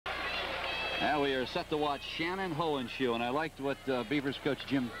Now we are set to watch Shannon Hohenschua, and I liked what Beavers coach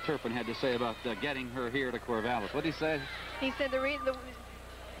Jim Turpin had to say about getting her here to Corvallis. What did he say? He said the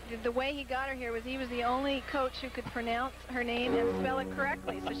way he got her here was he was the only coach who could pronounce her name and spell it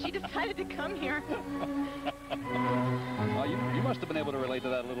correctly, so she decided to come here. Well, you must have been able to relate to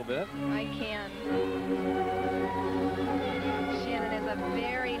that a little bit. I can. Shannon is a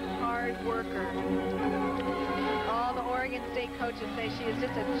very hard worker. All the Oregon State coaches say she is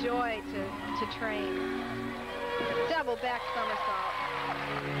just a joy to train. Double back somersault.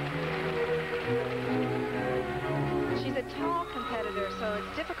 She's a tall competitor, so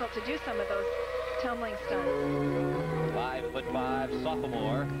it's difficult to do some of those tumbling stunts. 5'5"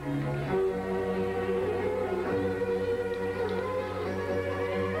 sophomore.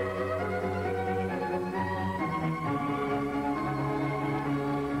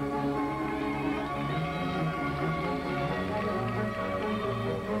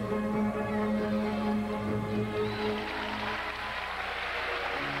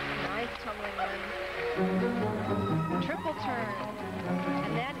 Tumbling run. Triple turn.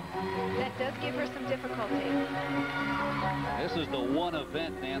 And that does give her some difficulty. This is the one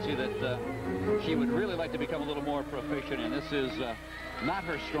event, Nancy, that she would really like to become a little more proficient in. This is not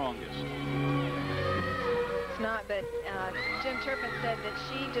her strongest. It's not, but Jim Turpin said that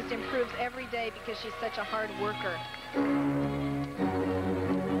she just improves every day because she's such a hard worker.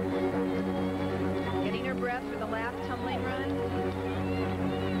 Getting her breath for the last tumbling run.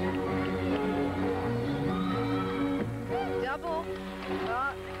 Double,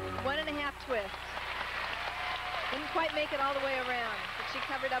 1.5 twist. Didn't quite make it all the way around, but she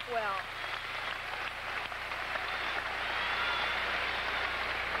covered up well.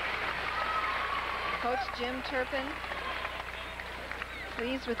 Coach Jim Turpin,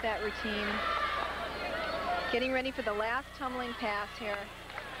 pleased with that routine. Getting ready for the last tumbling pass here.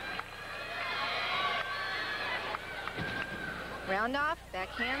 Round off, back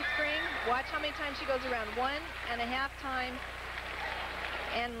handspring. Watch how many times she goes around. 1.5 times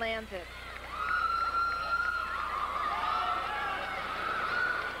and lands it.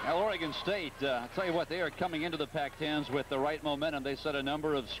 Now, Oregon State, I'll tell you what, they are coming into the Pac-10s with the right momentum. They set a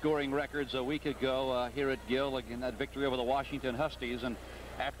number of scoring records a week ago here at Gill in that victory over the Washington Huskies. And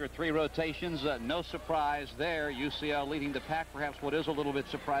after 3 rotations, no surprise there. UCL leading the pack. Perhaps what is a little bit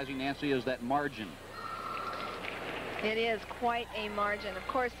surprising, Nancy, is that margin. It is quite a margin. Of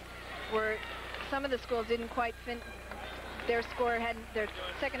course, some of the schools didn't quite their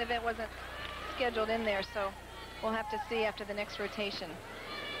second event wasn't scheduled in there, so we'll have to see after the next rotation.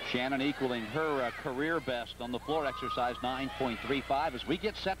 Shannon equaling her career best on the floor exercise, 9.35, as we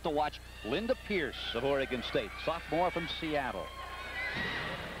get set to watch Linda Pierce of Oregon State, sophomore from Seattle.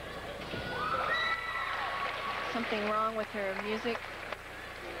 Something wrong with her music.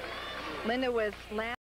 Linda was last